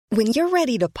When you're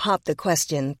ready to pop the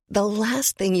question, the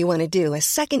last thing you want to do is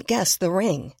second-guess the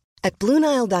ring. At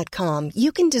BlueNile.com,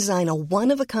 you can design a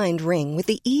one-of-a-kind ring with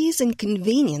the ease and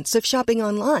convenience of shopping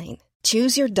online.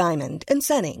 Choose your diamond and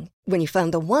setting. When you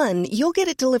find the one, you'll get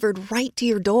it delivered right to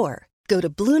your door. Go to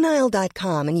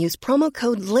BlueNile.com and use promo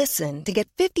code LISTEN to get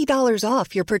 $50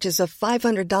 off your purchase of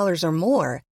 $500 or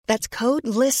more. That's code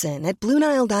LISTEN at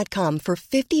BlueNile.com for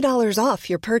 $50 off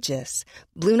your purchase.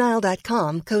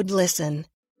 BlueNile.com, code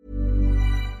LISTEN.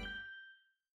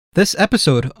 This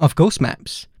episode of Ghost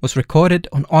Maps was recorded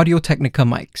on Audio-Technica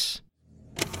mics.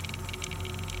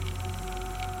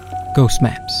 Ghost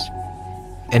Maps.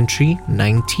 Entry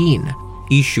 19,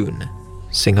 Yishun,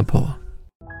 Singapore.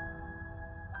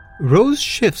 Rose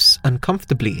shifts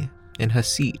uncomfortably in her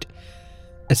seat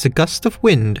as a gust of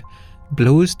wind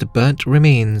blows the burnt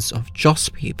remains of joss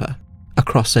paper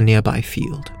across a nearby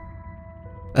field.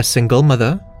 A single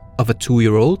mother of a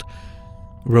 2-year-old,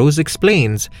 Rose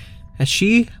explains as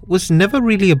she was never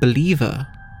really a believer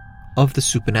of the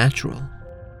supernatural.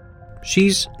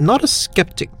 She's not a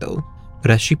skeptic though, but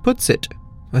as she puts it,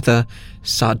 with a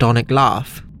sardonic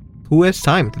laugh, who has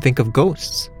time to think of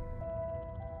ghosts?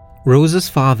 Rose's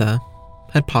father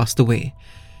had passed away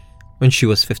when she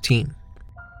was 15.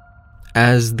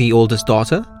 As the oldest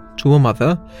daughter to a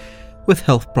mother with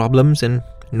health problems and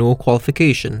no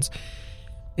qualifications,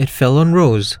 it fell on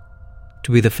Rose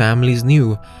to be the family's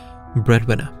new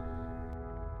breadwinner.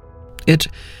 It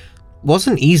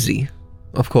wasn't easy,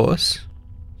 of course,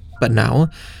 but now,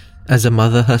 as a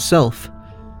mother herself,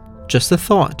 just the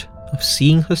thought of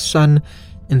seeing her son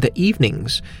in the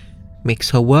evenings makes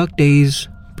her work days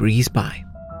breeze by.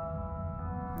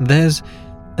 There's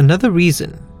another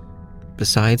reason,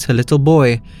 besides her little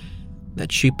boy,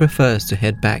 that she prefers to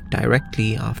head back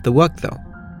directly after work though,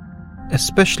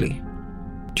 especially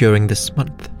during this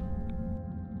month.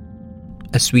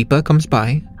 A sweeper comes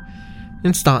by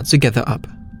and starts to gather up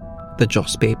the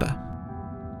joss paper.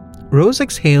 Rose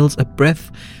exhales a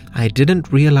breath I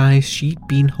didn't realize she'd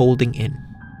been holding in.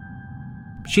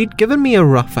 She'd given me a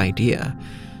rough idea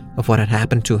of what had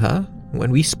happened to her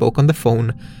when we spoke on the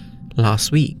phone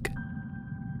last week.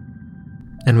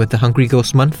 And with the Hungry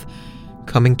Ghost Month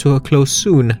coming to a close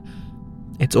soon,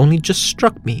 it's only just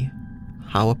struck me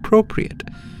how appropriate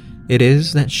it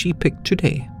is that she picked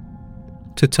today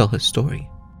to tell her story.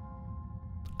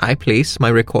 I place my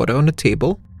recorder on the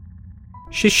table.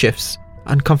 She shifts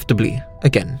uncomfortably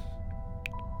again,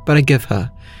 but I give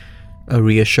her a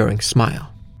reassuring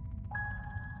smile.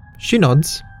 She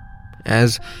nods,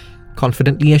 as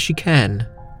confidently as she can,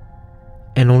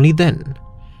 and only then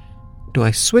do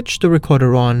I switch the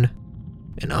recorder on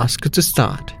and ask her to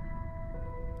start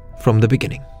from the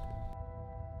beginning.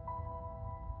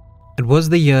 It was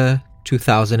the year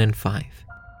 2005.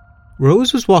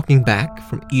 Rose was walking back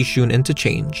from Yishun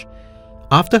Interchange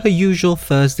after her usual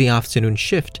Thursday afternoon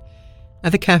shift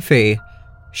at the cafe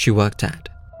she worked at.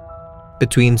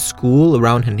 Between school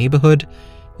around her neighborhood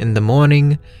in the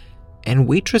morning and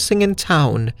waitressing in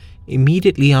town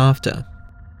immediately after,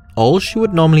 all she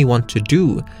would normally want to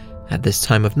do at this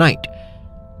time of night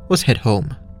was head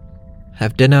home,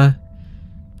 have dinner,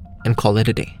 and call it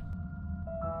a day.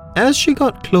 As she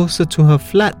got closer to her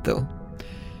flat though,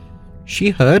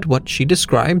 she heard what she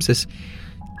describes as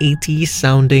 80s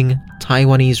sounding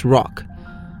Taiwanese rock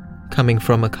coming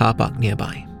from a car park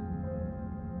nearby.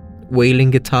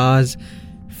 Wailing guitars,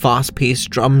 fast-paced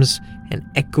drums, and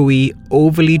echoey,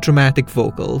 overly dramatic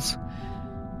vocals.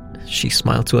 She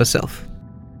smiled to herself.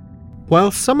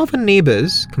 While some of her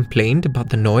neighbors complained about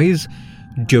the noise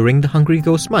during the Hungry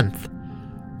Ghost Month,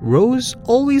 Rose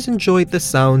always enjoyed the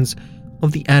sounds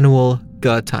of the annual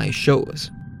Gertai shows.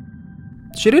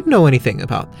 She didn't know anything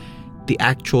about the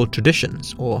actual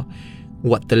traditions or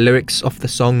what the lyrics of the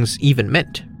songs even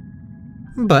meant.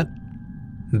 But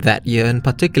that year in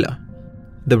particular,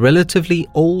 the relatively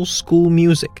old-school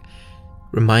music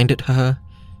reminded her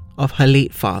of her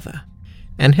late father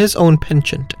and his own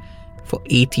penchant for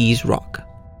 80s rock.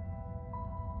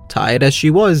 Tired as she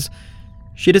was,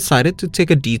 she decided to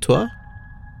take a detour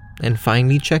and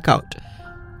finally check out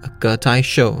a Gertai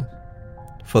show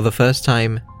for the first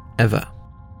time ever.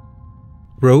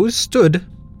 Rose stood,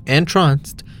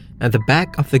 entranced, at the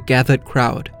back of the gathered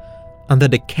crowd under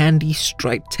the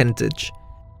candy-striped tentage,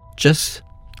 just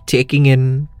taking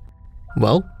in,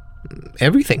 well,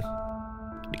 everything.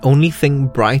 The only thing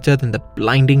brighter than the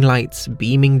blinding lights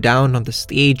beaming down on the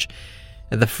stage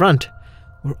at the front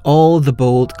were all the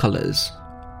bold colors,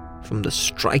 from the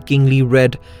strikingly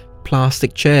red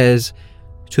plastic chairs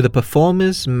to the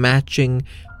performers' matching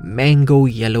mango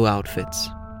yellow outfits.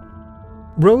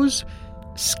 Rose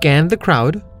scanned the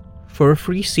crowd for for a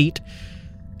free seat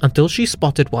until she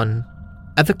spotted one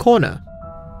at the corner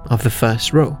of the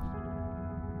first row.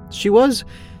 She was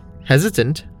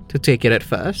hesitant to take it at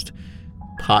first,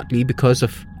 partly because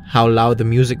of how loud the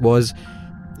music was,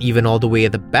 even all the way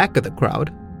at the back of the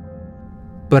crowd,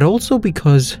 but also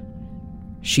because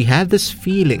she had this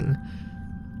feeling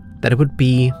that it would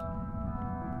be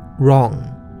wrong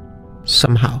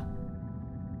somehow.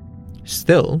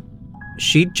 Still,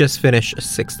 she'd just finished a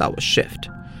 6-hour shift,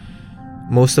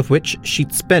 most of which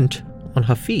she'd spent on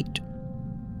her feet.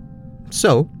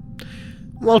 So,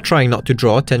 while trying not to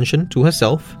draw attention to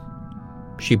herself,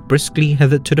 she briskly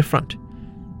headed to the front,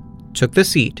 took the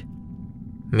seat,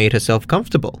 made herself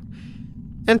comfortable,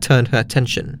 and turned her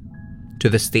attention to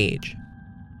the stage.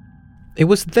 It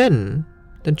was then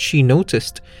that she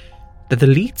noticed that the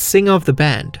lead singer of the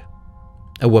band,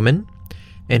 a woman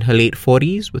in her late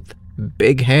 40s with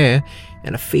big hair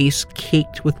and a face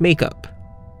caked with makeup,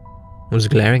 was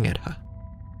glaring at her.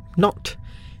 Not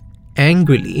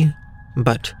angrily,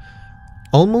 but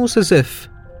almost as if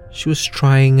she was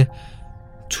trying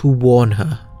to warn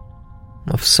her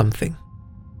of something.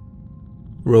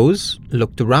 Rose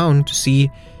looked around to see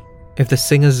if the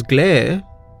singer's glare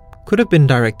could have been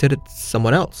directed at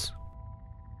someone else.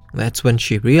 That's when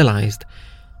she realized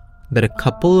that a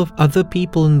couple of other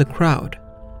people in the crowd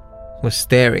were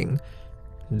staring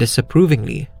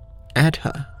disapprovingly at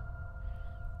her,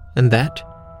 and that,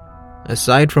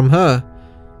 aside from her,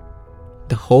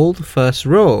 the whole first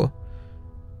row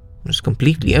was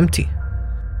completely empty.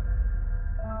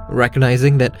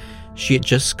 Recognizing that she had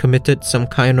just committed some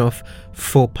kind of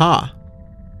faux pas,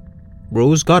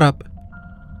 Rose got up,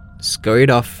 scurried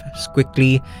off as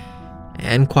quickly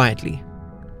and quietly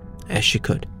as she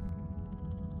could.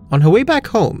 On her way back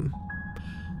home,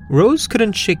 Rose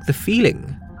couldn't shake the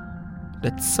feeling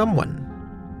that someone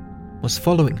was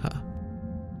following her.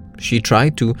 She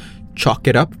tried to chalk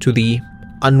it up to the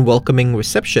unwelcoming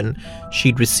reception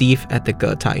she'd received at the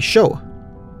Gertai show,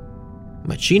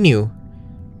 but she knew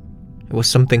it was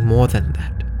something more than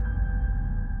that.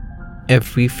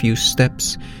 Every few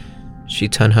steps, she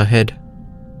turned her head,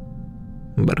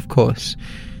 but of course,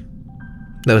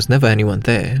 there was never anyone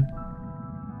there.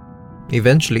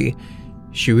 Eventually,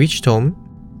 she reached home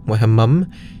where her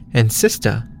mum and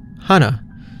sister, Hannah,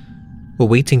 were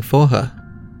waiting for her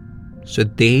so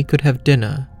they could have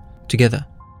dinner together.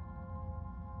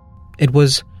 It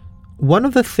was one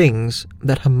of the things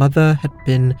that her mother had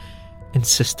been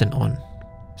insistent on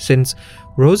since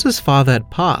Rose's father had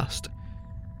passed,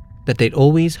 that they'd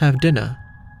always have dinner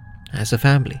as a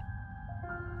family.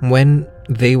 When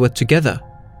they were together,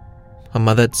 her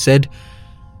mother had said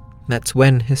that's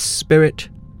when his spirit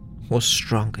was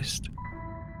strongest.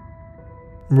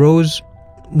 Rose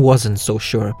wasn't so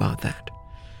sure about that.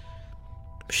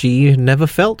 She never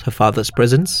felt her father's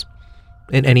presence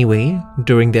in any way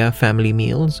during their family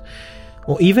meals,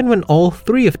 or even when all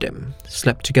three of them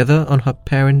slept together on her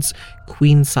parents'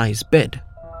 queen-size bed.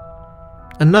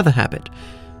 Another habit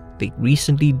they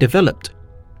recently developed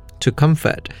to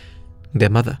comfort their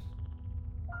mother.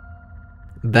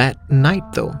 That night,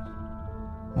 though,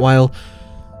 while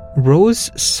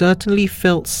Rose certainly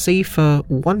felt safer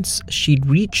once she'd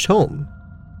reached home,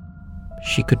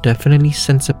 she could definitely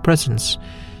sense a presence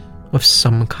of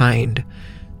some kind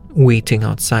waiting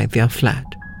outside their flat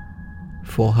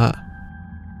for her.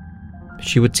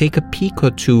 She would take a peek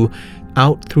or two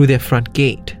out through their front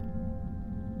gate,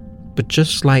 but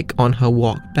just like on her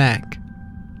walk back,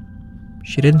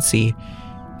 she didn't see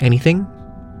anything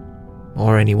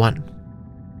or anyone.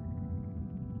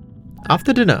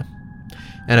 After dinner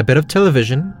and a bit of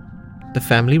television, the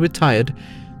family retired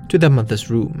to their mother's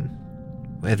room,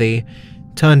 where they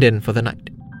turned in for the night.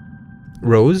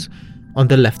 Rose on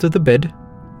the left of the bed,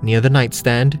 near the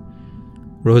nightstand,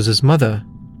 Rose's mother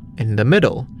in the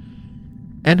middle,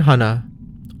 and Hannah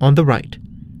on the right,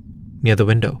 near the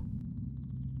window.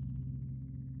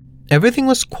 Everything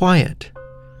was quiet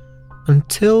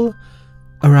until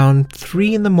around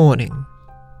 3 a.m,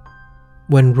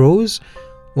 when Rose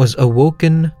was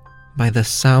awoken by the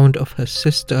sound of her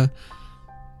sister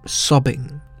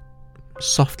sobbing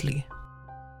softly.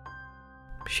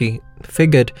 She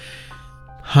figured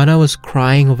Hannah was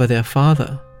crying over their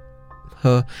father.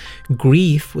 Her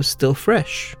grief was still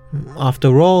fresh.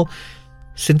 After all,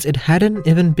 since it hadn't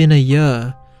even been a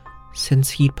year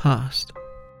since he'd passed.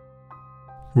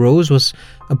 Rose was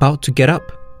about to get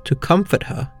up to comfort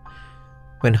her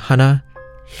when Hannah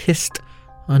hissed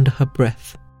under her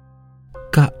breath,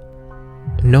 "God,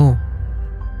 no."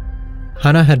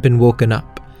 Hannah had been woken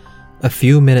up a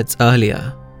few minutes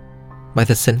earlier by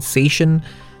the sensation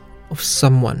of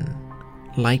someone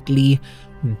lightly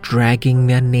dragging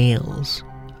their nails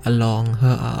along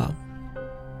her arm.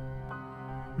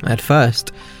 At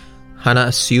first, Hannah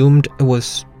assumed it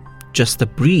was just a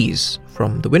breeze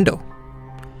from the window.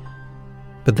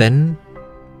 But then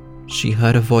she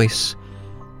heard a voice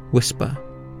whisper,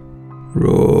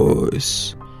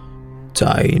 "Rose,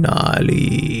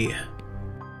 Tainali,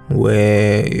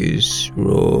 where is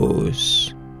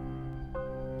Rose?"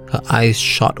 Her eyes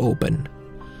shot open.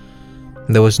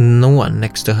 There was no one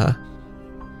next to her,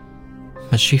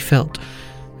 but she felt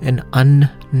an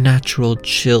unnatural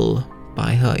chill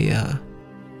by her ear.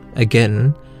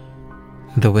 Again,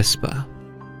 the whisper,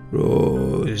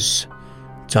 "Rose,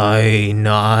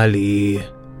 Tainali."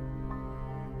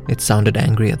 It sounded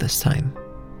angrier this time.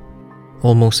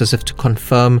 Almost as if to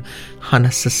confirm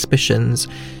Hannah's suspicions,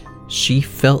 she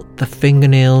felt the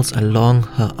fingernails along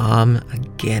her arm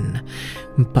again,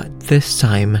 but this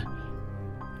time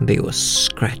they were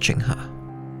scratching her.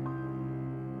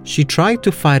 She tried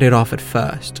to fight it off at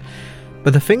first,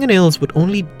 but the fingernails would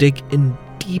only dig in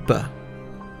deeper.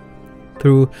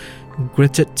 Through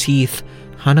gritted teeth,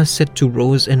 Hannah said to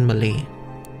Rose in Malay,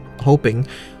 hoping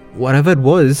whatever it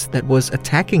was that was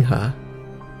attacking her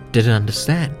didn't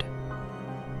understand.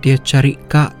 "Dia cari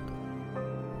kak.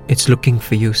 It's looking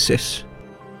for you, sis."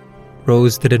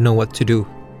 Rose didn't know what to do.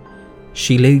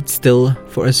 She laid still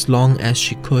for as long as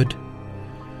she could.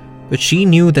 But she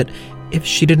knew that if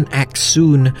she didn't act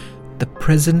soon, the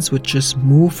presence would just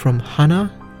move from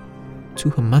Hannah to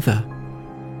her mother.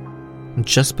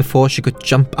 Just before she could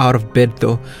jump out of bed,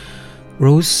 though,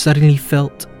 Rose suddenly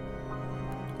felt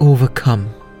overcome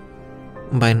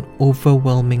by an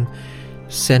overwhelming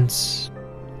sense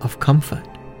of comfort.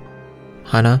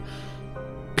 Hannah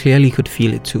clearly could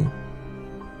feel it too.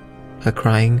 Her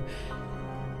crying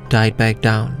died back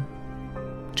down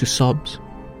to sobs.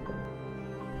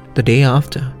 The day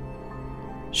after,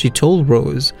 she told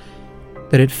Rose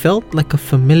that it felt like a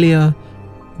familiar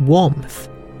warmth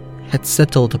had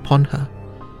settled upon her,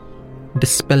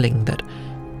 dispelling that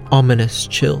ominous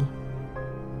chill.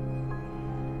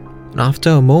 And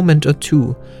after a moment or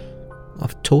two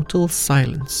of total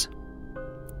silence,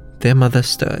 their mother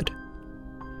stirred,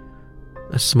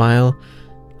 a smile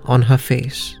on her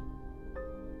face,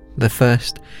 the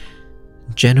first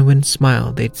genuine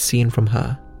smile they'd seen from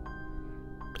her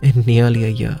in nearly a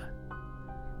year.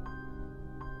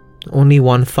 Only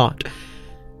one thought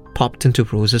popped into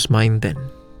Rose's mind then.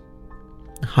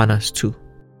 Hannah's too.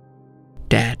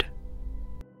 Dad.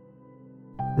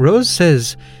 Rose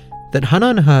says that Hannah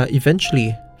and her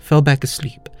eventually fell back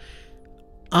asleep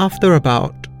after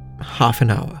about half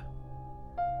an hour.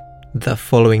 The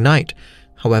following night,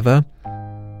 however,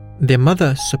 their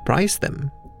mother surprised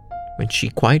them when she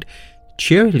quite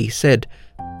cheerily said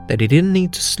that they didn't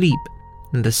need to sleep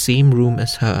in the same room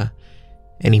as her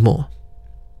anymore.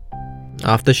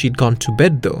 After she'd gone to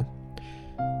bed, though,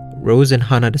 Rose and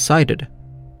Hannah decided,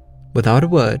 without a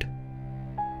word,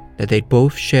 that they'd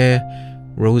both share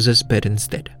Rose's bed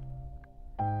instead.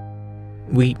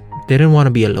 We didn't want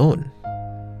to be alone,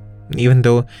 even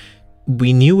though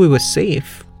we knew we were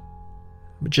safe,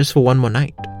 but just for one more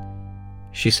night,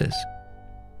 she says.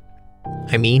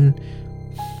 I mean,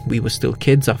 we were still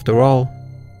kids after all.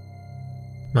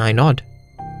 I nod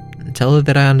and tell her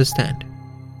that I understand.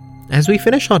 As we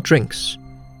finish our drinks,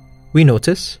 we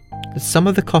notice that some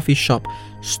of the coffee shop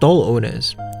stall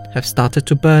owners have started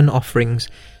to burn offerings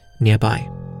nearby.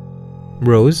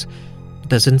 Rose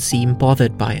doesn't seem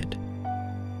bothered by it.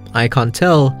 I can't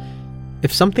tell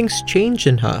if something's changed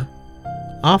in her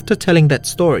after telling that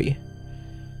story,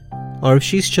 or if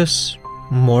she's just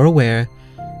more aware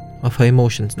of her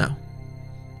emotions now.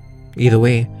 Either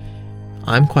way,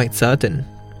 I'm quite certain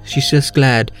she's just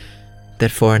glad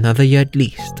that for another year at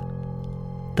least,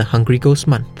 the Hungry Ghost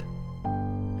Month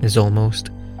is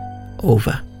almost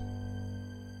over.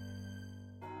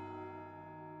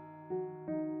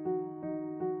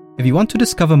 If you want to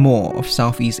discover more of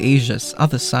Southeast Asia's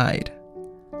other side,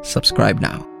 subscribe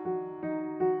now.